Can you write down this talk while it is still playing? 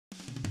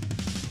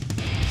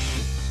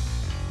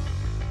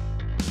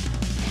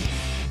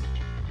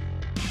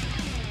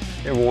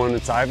Hey everyone,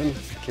 it's Ivan,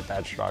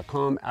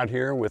 kitbadger.com, out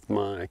here with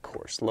my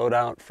course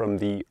loadout from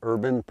the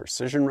Urban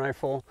Precision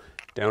Rifle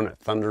down at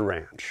Thunder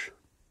Ranch.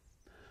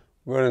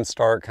 We'll go ahead and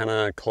start kind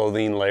of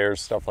clothing,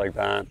 layers, stuff like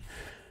that.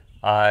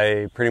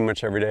 I pretty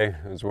much every day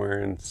was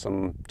wearing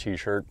some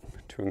t-shirt,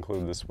 to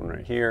include this one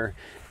right here.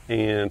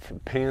 And for the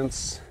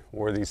pants,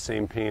 wore these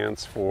same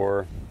pants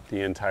for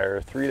the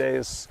entire 3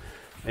 days.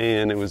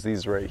 And it was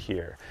these right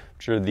here,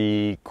 which are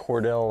the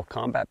Cordell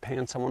combat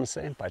pants, I want to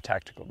say, by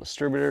Tactical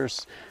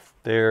Distributors.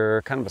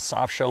 They're kind of a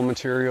soft shell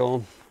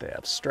material. They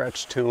have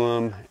stretch to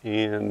them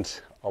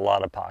and a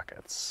lot of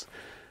pockets.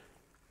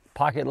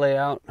 Pocket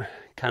layout,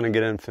 kind of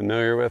getting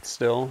familiar with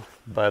still,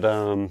 but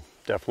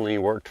definitely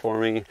worked for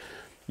me.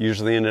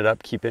 Usually ended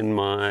up keeping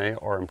my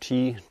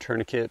RMT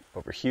tourniquet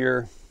over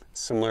here,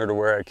 similar to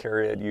where I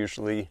carry it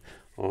usually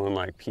on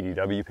like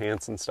PDW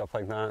pants and stuff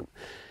like that.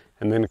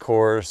 And then of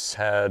course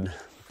had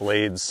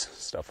blades,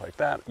 stuff like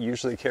that,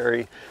 usually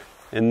carry.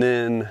 And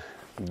then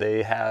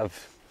they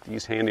have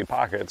these handy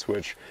pockets,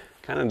 which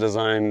kind of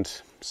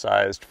designed,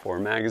 sized for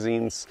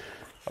magazines.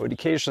 I would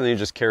occasionally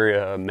just carry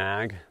a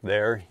mag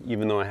there,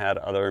 even though I had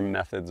other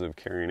methods of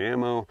carrying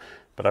ammo,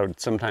 but I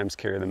would sometimes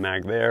carry the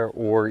mag there,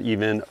 or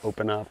even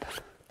open up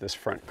this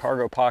front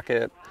cargo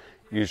pocket,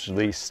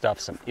 usually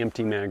stuff some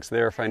empty mags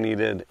there if I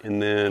needed.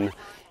 And then,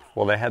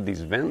 well, they had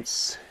these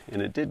vents,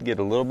 and it did get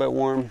a little bit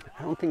warm.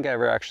 I don't think I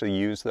ever actually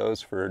used those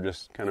for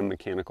just kind of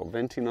mechanical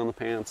venting on the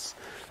pants,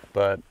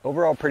 but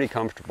overall pretty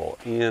comfortable.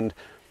 And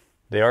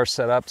they are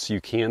set up so you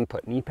can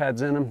put knee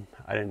pads in them.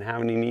 I didn't have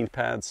any knee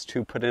pads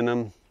to put in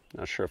them.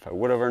 Not sure if I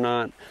would have or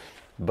not,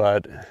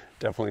 but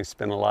definitely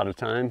spent a lot of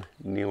time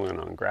kneeling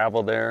on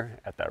gravel there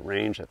at that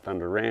range at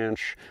Thunder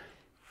Ranch.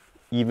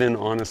 Even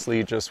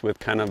honestly, just with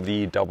kind of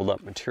the doubled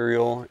up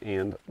material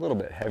and a little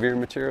bit heavier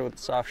material with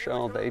the soft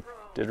shell, they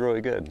did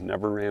really good.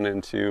 Never ran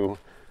into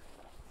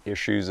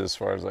issues as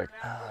far as like,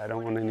 I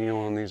don't want to kneel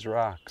on these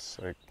rocks.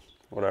 Like,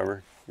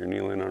 whatever, you're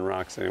kneeling on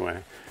rocks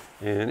anyway.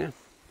 And yeah,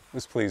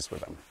 was pleased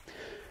with them.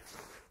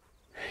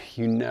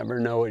 You never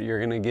know what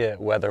you're gonna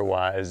get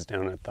weather-wise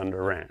down at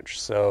Thunder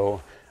Ranch.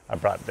 So I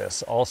brought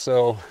this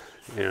also,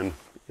 and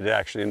it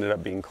actually ended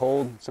up being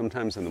cold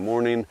sometimes in the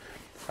morning.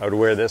 I would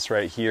wear this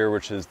right here,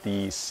 which is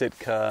the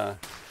Sitka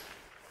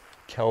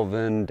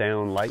Kelvin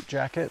down light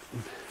jacket,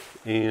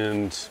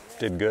 and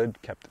did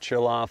good, kept the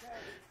chill off.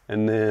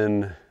 And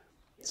then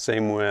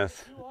same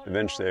with,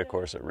 eventually of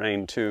course it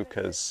rained too,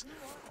 because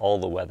all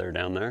the weather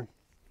down there.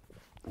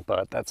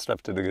 But that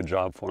stuff did a good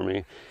job for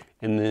me.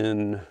 And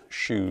then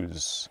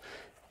shoes.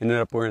 Ended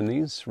up wearing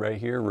these right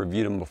here,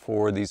 reviewed them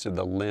before. These are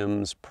the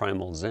Lems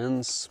Primal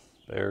Zens.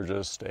 They're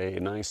just a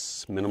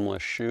nice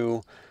minimalist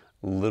shoe.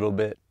 A little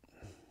bit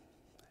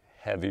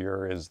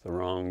heavier is the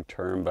wrong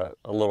term, but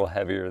a little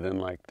heavier than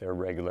like their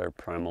regular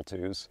Primal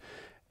 2s.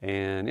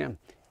 And yeah,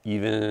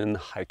 even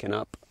hiking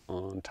up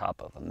on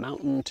top of a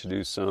mountain to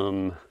do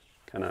some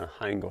kind of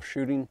high angle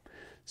shooting.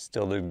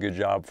 Still did a good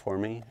job for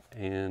me.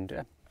 And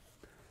yeah,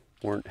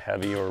 weren't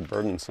heavy or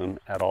burdensome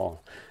at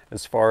all.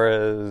 As far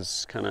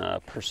as kind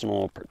of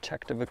personal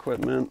protective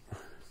equipment,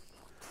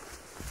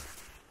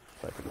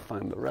 if I can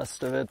find the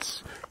rest of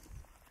it,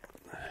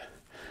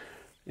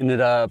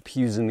 ended up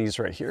using these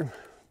right here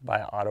by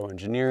OTTO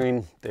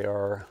Engineering. They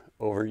are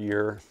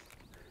over-ear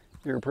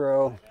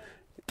pro.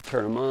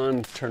 Turn them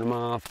on, turn them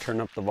off, turn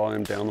up the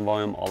volume, down the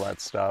volume, all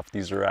that stuff.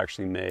 These are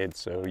actually made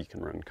so you can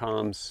run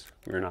comms.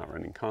 We're not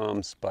running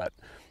comms, but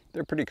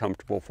they're pretty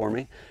comfortable for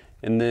me.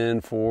 And then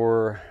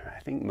for, I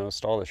think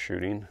most all the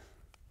shooting,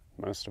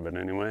 most of it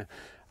anyway,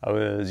 I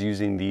was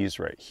using these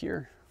right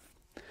here,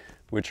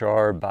 which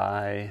are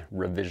by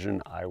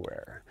Revision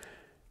Eyewear.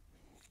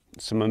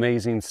 Some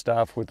amazing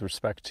stuff with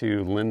respect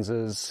to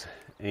lenses,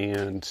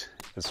 and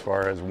as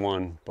far as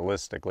one,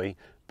 ballistically,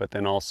 but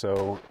then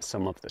also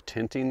some of the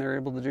tinting they're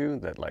able to do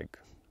that like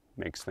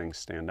makes things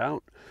stand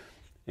out.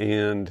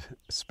 And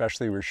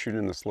especially we're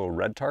shooting this little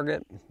red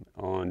target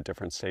on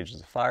different stages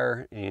of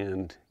fire,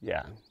 and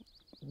yeah,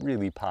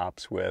 really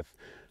pops with,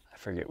 I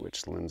forget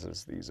which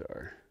lenses these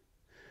are.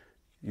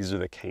 These are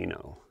the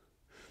Kano,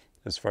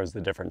 as far as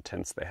the different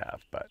tints they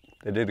have, but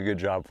they did a good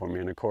job for me.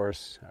 And of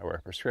course, I wear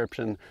a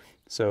prescription,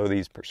 so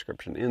these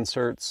prescription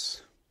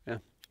inserts, yeah,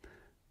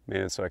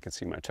 made it so I could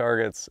see my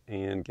targets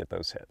and get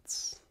those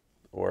hits.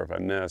 Or if I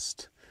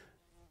missed,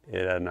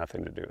 it had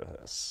nothing to do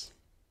with this.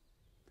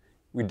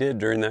 We did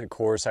during that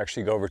course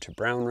actually go over to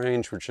Brown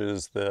Range, which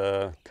is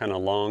the kind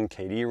of long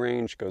KD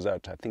range, goes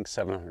out to I think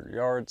 700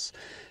 yards.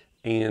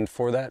 And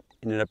for that,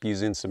 ended up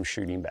using some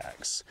shooting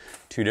bags.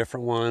 Two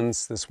different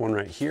ones, this one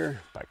right here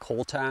by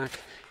ColeTac,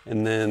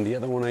 and then the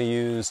other one I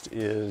used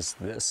is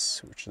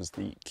this, which is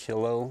the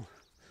Killow,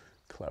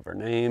 clever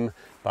name,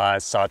 by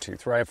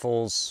Sawtooth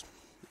Rifles.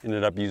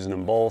 Ended up using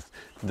them both.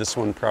 This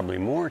one probably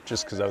more,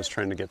 just because I was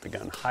trying to get the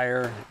gun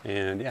higher,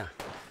 and yeah,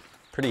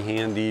 pretty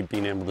handy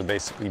being able to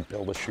basically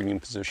build a shooting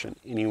position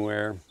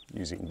anywhere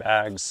using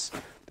bags.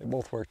 They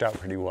both worked out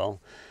pretty well.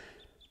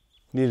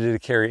 Needed to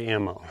carry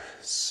ammo.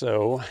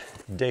 So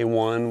day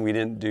one, we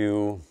didn't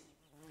do,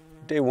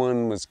 day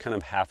one was kind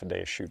of half a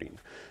day of shooting.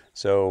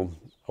 So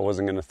I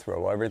wasn't going to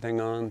throw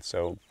everything on,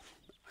 so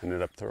I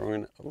ended up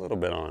throwing a little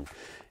bit on.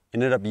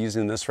 Ended up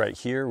using this right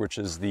here, which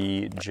is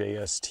the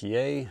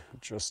JSTA,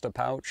 just a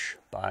pouch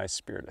by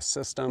Spiritus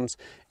Systems.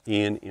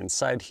 And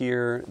inside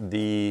here,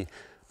 the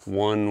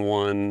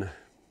 1-1,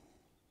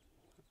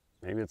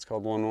 maybe it's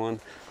called 1-1.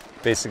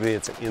 Basically,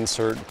 it's an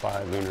insert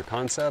by Lunar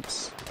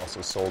Concepts,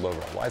 also sold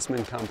over at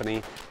Wiseman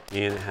Company,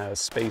 and it has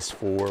space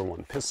for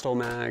 1 pistol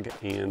mag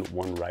and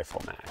 1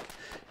 rifle mag.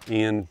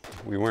 And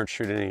we weren't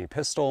shooting any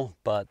pistol,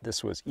 but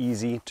this was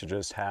easy to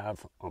just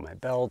have on my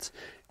belt.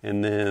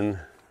 And then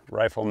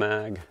rifle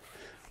mag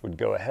would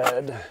go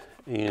ahead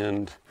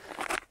and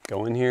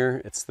go in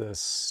here. It's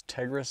this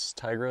Tigris,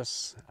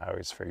 I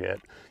always forget.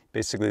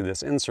 Basically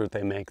this insert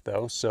they make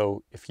though,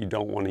 so if you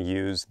don't want to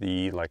use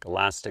the like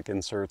elastic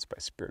inserts by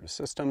Spiritus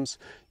Systems,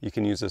 you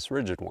can use this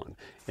rigid one.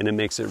 And it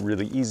makes it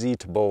really easy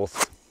to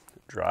both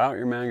draw out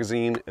your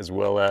magazine as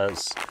well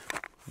as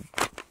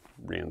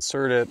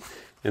reinsert it.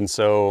 And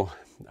so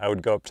I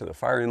would go up to the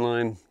firing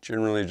line,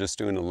 generally just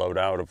doing a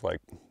loadout of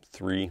like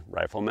 3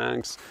 rifle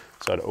mags.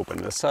 So I'd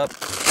open this up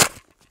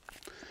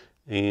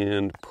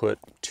and put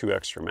 2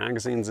 extra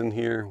magazines in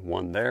here,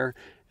 1 there,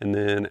 and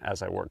then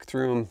as I work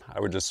through them,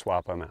 I would just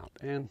swap them out,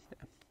 and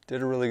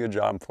did a really good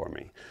job for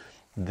me.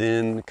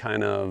 Then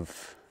kind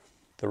of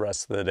the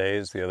rest of the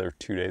days, the other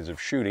 2 days of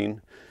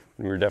shooting,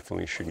 and we were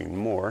definitely shooting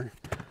more,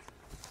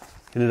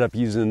 ended up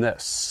using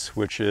this,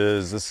 which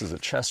is, this is a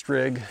chest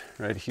rig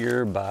right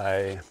here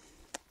by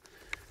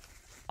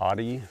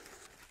Otte,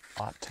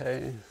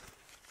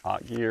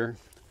 Gear,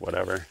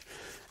 whatever,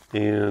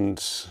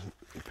 and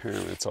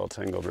apparently it's all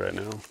tangled right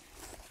now.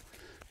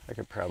 I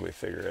could probably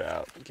figure it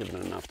out,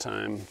 given enough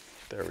time.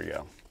 There we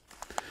go.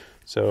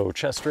 So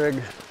chest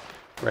rig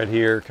right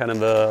here, kind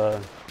of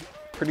a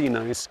pretty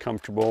nice,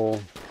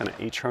 comfortable kind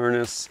of H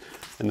harness.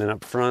 And then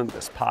up front,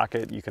 this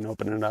pocket, you can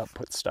open it up,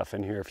 put stuff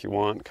in here if you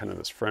want, kind of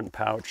this front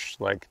pouch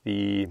like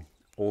the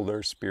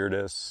older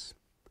Spiritus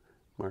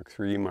Mark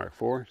III, Mark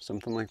IV,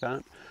 something like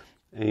that.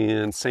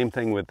 And same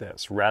thing with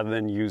this. Rather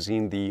than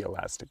using the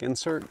elastic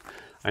insert,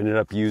 I ended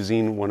up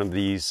using one of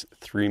these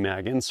 3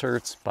 mag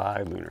inserts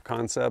by Lunar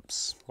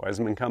Concepts,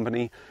 Wiseman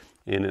Company,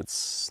 and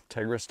it's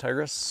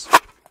Tigris,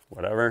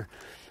 whatever.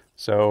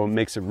 So it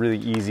makes it really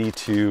easy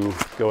to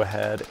go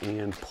ahead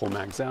and pull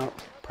mags out,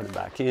 put it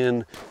back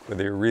in,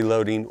 whether you're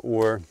reloading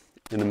or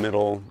in the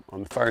middle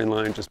on the firing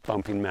line, just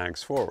bumping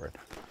mags forward.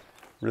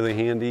 Really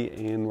handy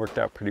and worked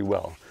out pretty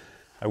well.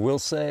 I will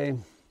say,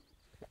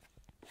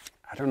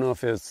 I don't know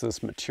if it's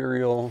this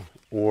material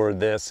or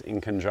this in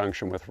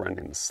conjunction with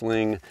running the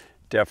sling.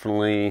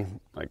 Definitely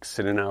like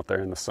sitting out there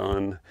in the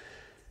sun,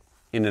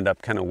 ended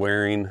up kind of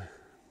wearing a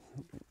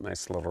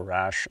nice little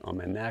rash on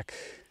my neck.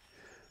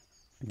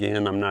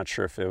 Again, I'm not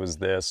sure if it was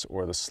this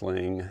or the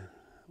sling.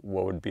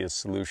 What would be a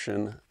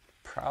solution?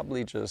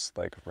 Probably just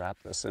like wrap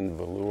this in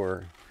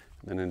velour,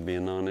 then it'd be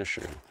a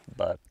non-issue,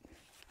 but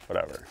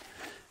whatever.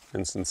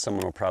 And since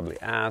someone will probably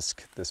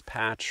ask, this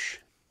patch,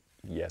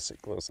 yes,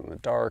 it glows in the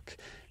dark,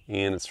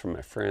 and it's from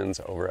my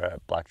friends over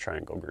at Black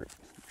Triangle Group,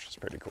 which is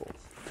pretty cool.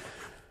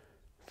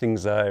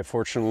 Things I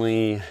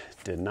fortunately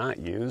did not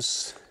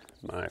use,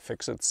 my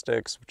fix-it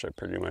sticks, which I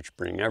pretty much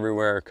bring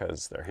everywhere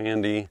because they're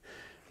handy.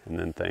 And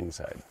then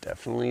things I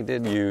definitely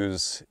did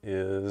use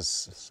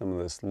is some of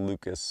this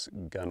Lucas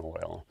gun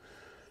oil,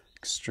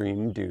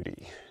 Extreme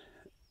Duty.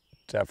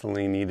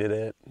 Definitely needed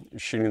it.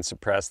 Shooting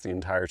suppressed the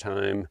entire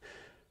time.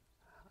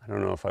 I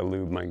don't know if I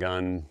lubed my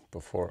gun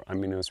before. I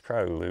mean, it was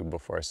probably lube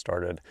before I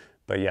started.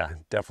 But yeah,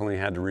 definitely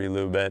had to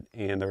re-lube it.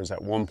 And there was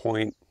at one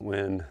point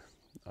when,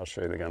 I'll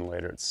show you the gun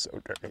later, it's so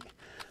dirty.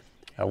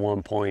 At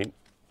one point,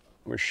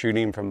 we're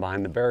shooting from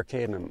behind the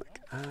barricade, and I'm like,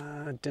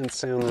 it didn't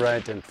sound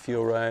right, didn't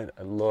feel right.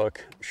 I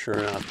look, sure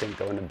enough, didn't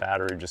go into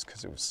battery just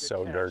because it was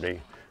so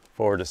dirty.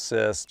 Forward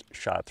assist,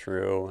 shot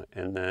through,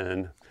 and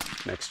then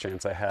next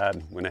chance I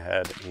had, went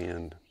ahead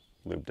and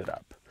lubed it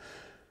up.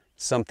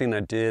 Something I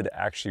did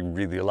actually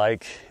really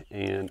like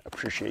and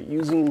appreciate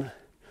using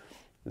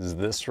is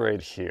this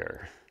right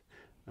here.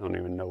 I don't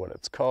even know what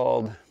it's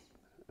called.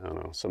 I don't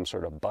know, some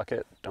sort of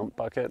bucket, dump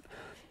bucket.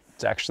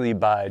 It's actually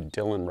by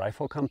Dillon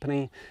Rifle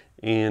Company,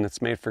 and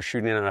it's made for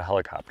shooting out a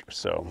helicopter.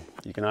 So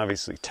you can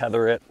obviously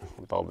tether it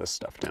with all this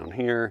stuff down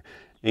here,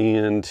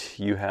 and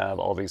you have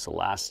all these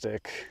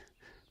elastic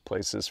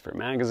places for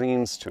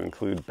magazines to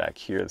include back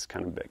here, this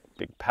kind of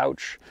big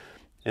pouch.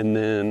 And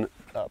then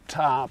up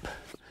top,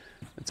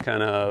 it's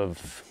kind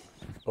of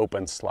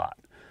open slot.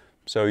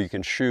 So you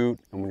can shoot,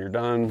 and when you're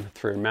done,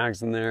 throw your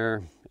mags in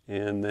there,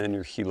 and then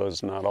your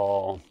helo's not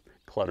all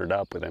cluttered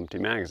up with empty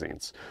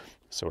magazines.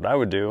 So what I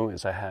would do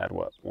is I had,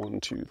 what,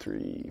 1, 2,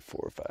 3,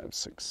 4, 5,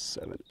 6,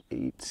 7,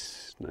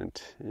 8, 9,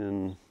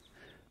 10,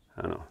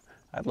 I don't know.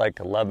 I had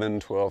like 11,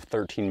 12,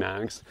 13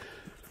 mags.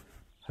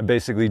 I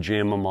basically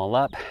jam them all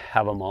up,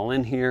 have them all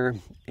in here,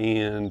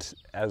 and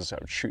as I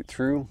would shoot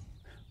through,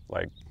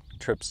 like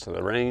trips to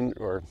the range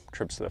or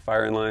trips to the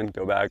firing line,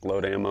 go back,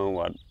 load ammo,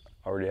 I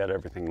already had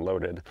everything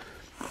loaded.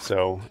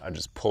 So I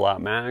just pull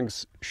out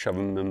mags, shove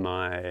them in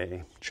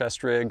my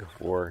chest rig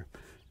or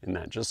in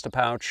that just a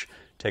pouch,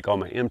 take all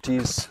my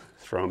empties,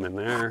 throw them in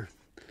there,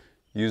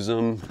 use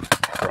them,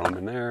 throw them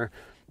in there,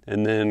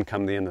 and then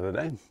come the end of the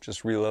day,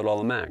 just reload all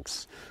the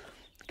mags.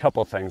 A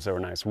couple of things that were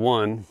nice.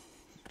 One,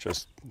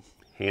 just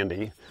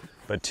handy,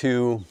 but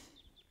two,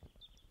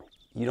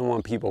 you don't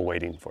want people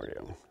waiting for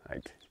you.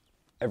 Like,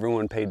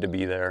 everyone paid to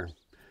be there,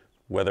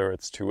 whether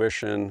it's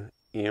tuition,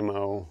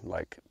 ammo,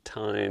 like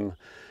time,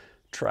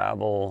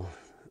 travel,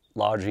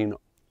 lodging.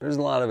 There's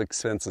a lot of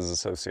expenses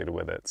associated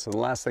with it. So the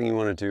last thing you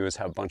want to do is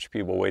have a bunch of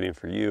people waiting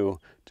for you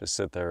to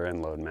sit there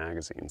and load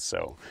magazines.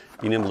 So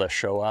being able to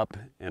show up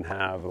and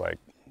have like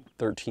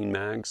 13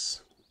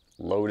 mags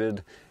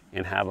loaded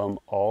and have them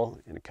all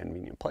in a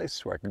convenient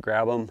place where I could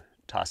grab them,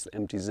 toss the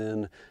empties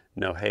in,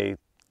 know, hey,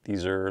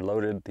 these are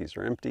loaded, these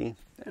are empty.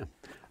 Yeah,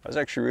 I was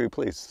actually really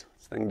pleased.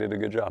 This thing did a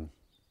good job.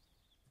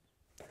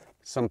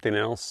 Something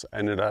else I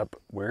ended up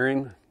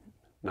wearing,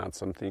 not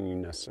something you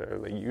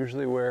necessarily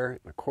usually wear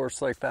in a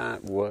course like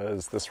that,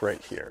 was this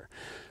right here,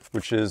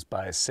 which is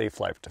by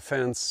Safelife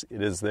Defense.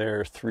 It is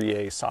their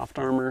 3A soft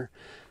armor,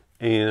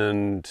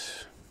 and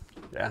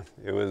yeah,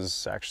 it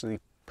was actually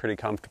pretty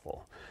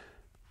comfortable.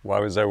 Why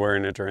was I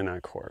wearing it during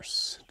that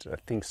course? Did I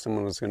think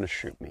someone was going to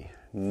shoot me?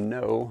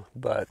 No,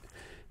 but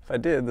if I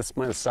did, this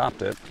might have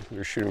stopped it. We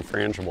were shooting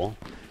frangible,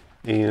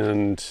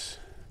 and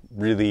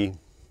really,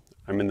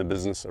 I'm in the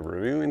business of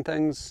reviewing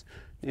things.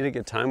 Need to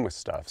get time with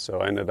stuff, so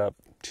I ended up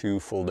 2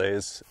 full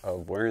days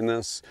of wearing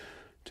this,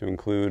 to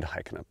include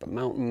hiking up a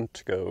mountain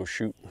to go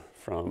shoot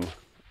from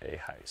a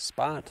high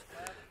spot.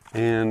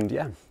 And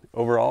yeah,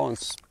 overall,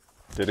 it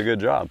did a good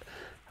job.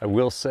 I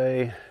will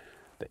say,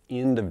 the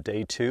end of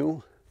day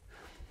 2,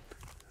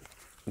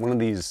 one of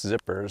these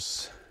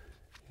zippers,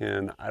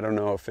 and I don't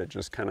know if it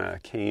just kind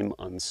of came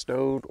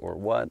unstowed or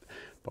what,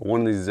 but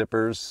one of these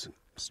zippers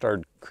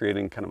started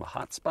creating kind of a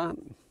hot spot.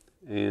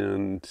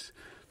 And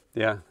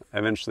yeah, I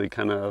eventually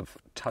kind of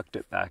tucked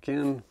it back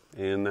in,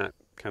 and that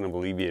kind of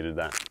alleviated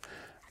that.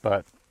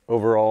 But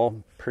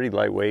overall, pretty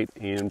lightweight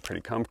and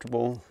pretty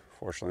comfortable.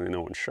 Fortunately,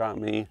 no one shot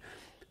me.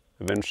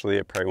 Eventually,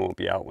 it probably won't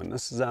be out when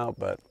this is out,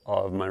 but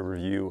I'll have my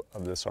review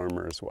of this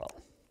armor as well.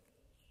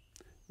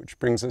 Which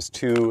brings us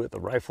to the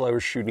rifle I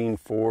was shooting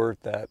for,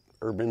 that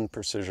Urban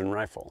Precision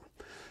rifle.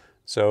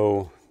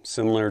 So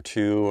similar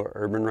to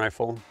Urban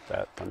rifle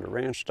that Thunder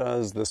Ranch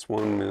does, this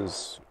one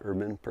is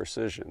Urban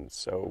Precision.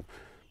 So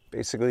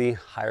basically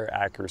higher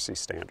accuracy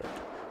standard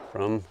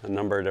from a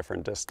number of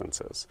different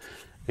distances.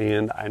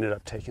 And I ended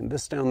up taking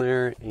this down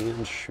there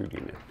and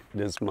shooting it.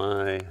 It is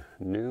my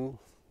newish,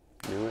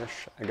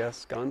 I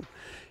guess, gun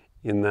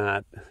in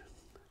that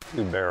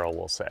new barrel,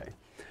 we'll say.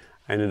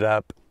 I ended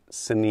up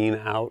sending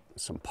out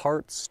some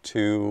parts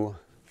to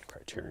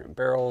Criterion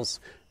barrels,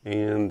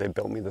 and they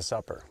built me this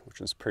upper, which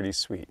is pretty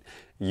sweet.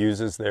 It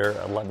uses their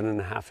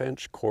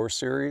 11.5-inch core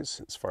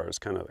series as far as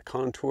kind of the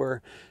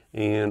contour,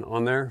 and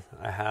on there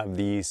I have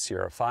the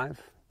Sierra 5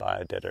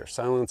 by Dead Air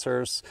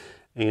Silencers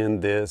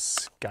and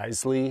this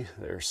Geissele,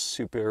 their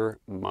super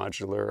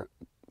modular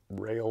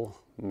rail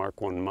Mark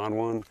 1 Mod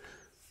 1,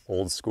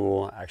 old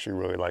school. I actually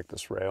really like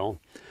this rail.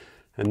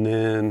 And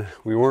then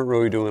we weren't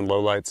really doing low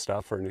light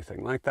stuff or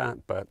anything like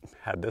that, but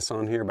had this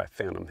on here by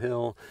Phantom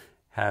Hill.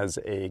 Has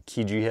a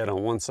KIJI head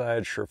on one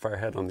side, Surefire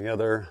head on the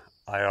other,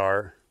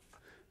 IR,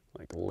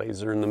 like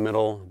laser in the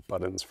middle,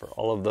 buttons for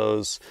all of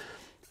those.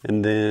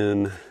 And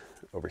then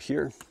over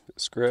here,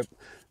 this grip.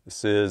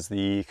 This is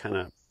the kind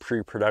of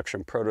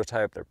pre-production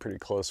prototype they're pretty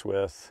close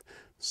with.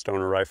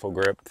 Stoner rifle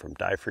grip from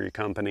Die Free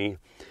Company.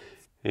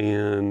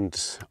 And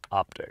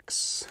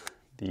optics,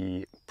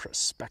 the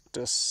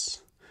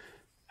Prospectis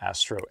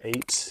Astro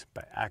 8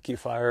 by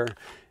Accufire.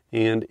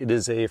 And it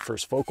is a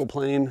first focal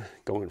plane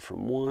going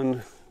from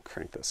 1,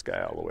 crank this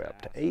guy all the way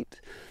up to 8.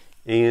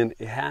 And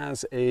it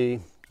has a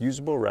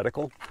usable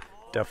reticle.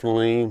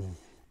 Definitely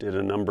did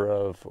a number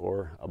of,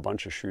 or a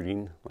bunch of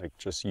shooting, like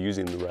just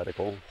using the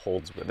reticle,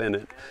 holds within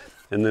it.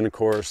 And then of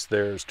course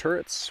there's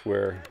turrets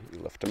where you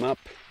lift them up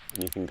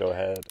and you can go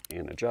ahead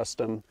and adjust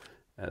them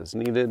as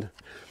needed.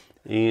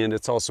 And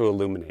it's also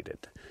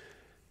illuminated.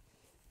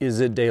 Is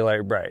it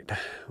daylight bright?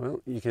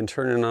 Well, you can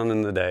turn it on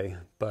in the day,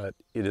 but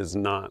it is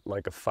not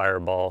like a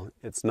fireball.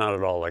 It's not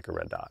at all like a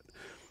red dot.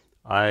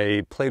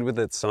 I played with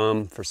it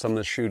some for some of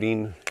the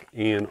shooting,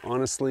 and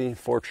honestly,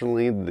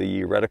 fortunately,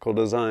 the reticle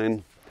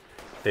design,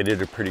 they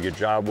did a pretty good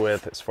job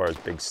with as far as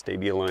big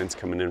stadia lines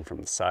coming in from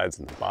the sides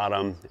and the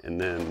bottom,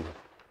 and then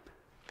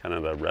kind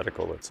of the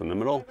reticle that's in the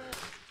middle,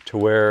 to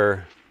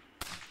where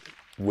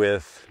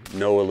with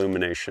no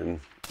illumination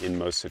in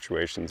most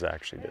situations I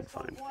actually did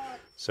fine.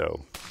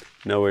 So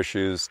no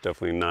issues,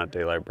 definitely not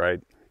daylight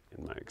bright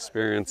in my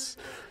experience.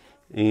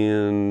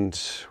 And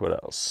what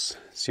else?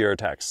 Sierra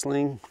Tac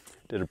Sling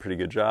did a pretty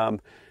good job.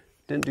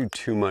 Didn't do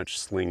too much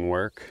sling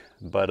work,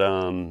 but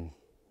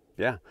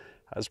yeah,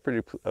 I was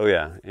pretty, oh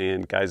yeah,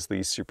 and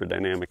Geissele Super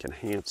Dynamic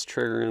Enhanced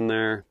trigger in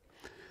there.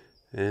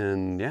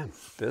 And yeah,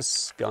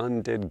 this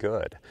gun did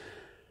good.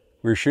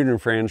 We were shooting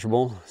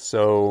frangible,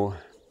 so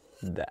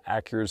the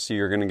accuracy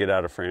you're gonna get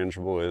out of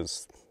frangible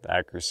is the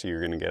accuracy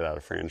you're gonna get out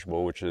of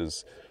frangible, which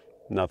is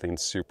nothing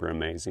super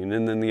amazing.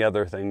 And then the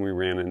other thing we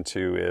ran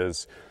into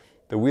is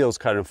the wheels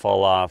kind of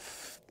fall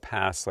off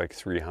past like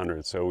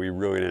 300, so we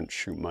really didn't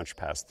shoot much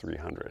past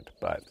 300.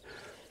 But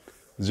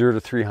 0 to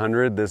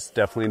 300, this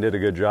definitely did a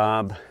good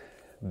job.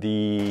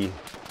 Being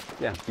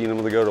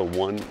able to go to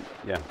 1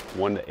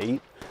 to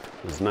 8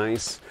 was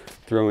nice.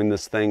 Throwing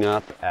this thing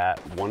up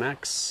at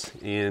 1x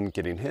and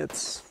getting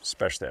hits,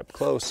 especially up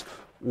close,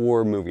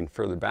 or moving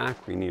further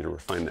back, we need to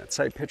refine that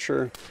sight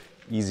picture.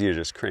 Easy to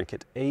just crank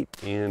it to 8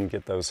 and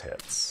get those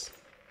hits.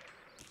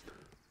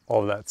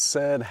 All of that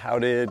said, how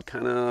did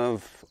kind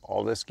of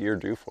all this gear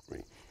do for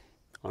me?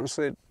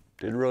 Honestly, it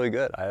did really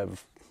good. I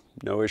have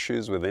no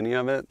issues with any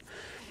of it.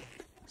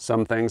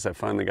 Some things I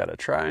finally got to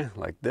try,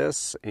 like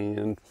this,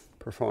 and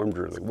performed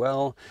really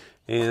well.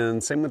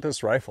 And same with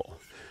this rifle.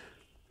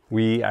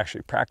 We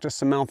actually practiced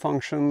some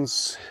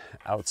malfunctions.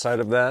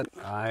 Outside of that,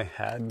 I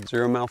had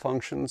 0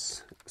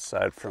 malfunctions,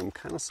 aside from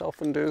kind of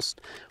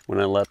self-induced when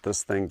I let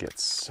this thing get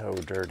so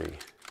dirty.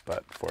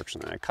 But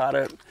fortunately I caught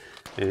it,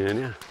 and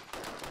yeah,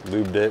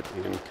 lubed it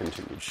and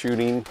continued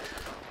shooting.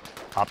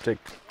 Optic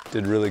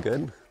did really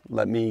good.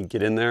 Let me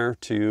get in there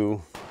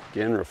to,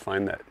 again,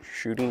 refine that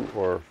shooting,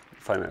 or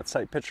refine that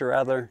sight picture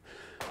rather,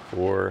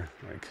 or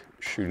like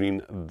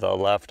shooting the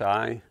left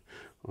eye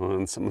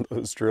on some of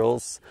those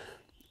drills.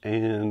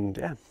 And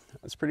yeah, I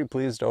was pretty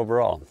pleased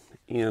overall.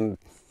 And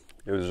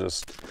it was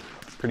just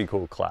a pretty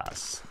cool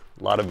class.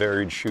 A lot of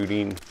varied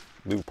shooting,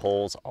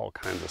 loopholes, all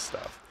kinds of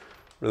stuff.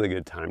 Really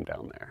good time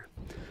down there.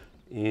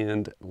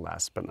 And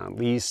last but not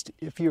least,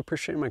 if you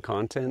appreciate my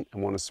content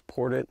and want to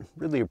support it,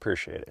 really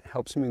appreciate it. It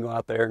helps me go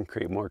out there and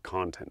create more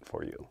content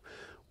for you.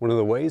 One of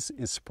the ways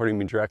is supporting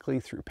me directly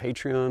through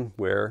Patreon,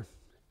 where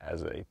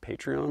as a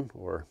Patreon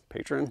or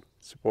patron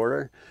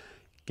supporter,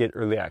 get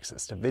early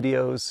access to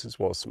videos, as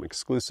well as some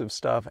exclusive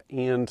stuff,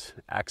 and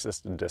access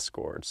to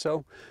Discord.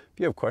 So if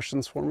you have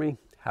questions for me,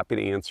 happy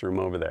to answer them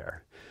over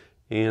there.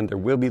 And there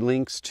will be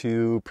links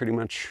to pretty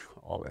much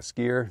all this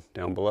gear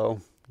down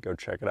below. Go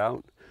check it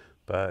out.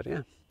 But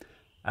yeah,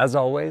 as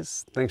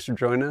always, thanks for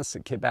joining us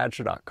at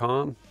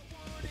kitbadger.com.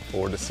 Look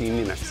forward to seeing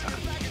you next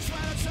time.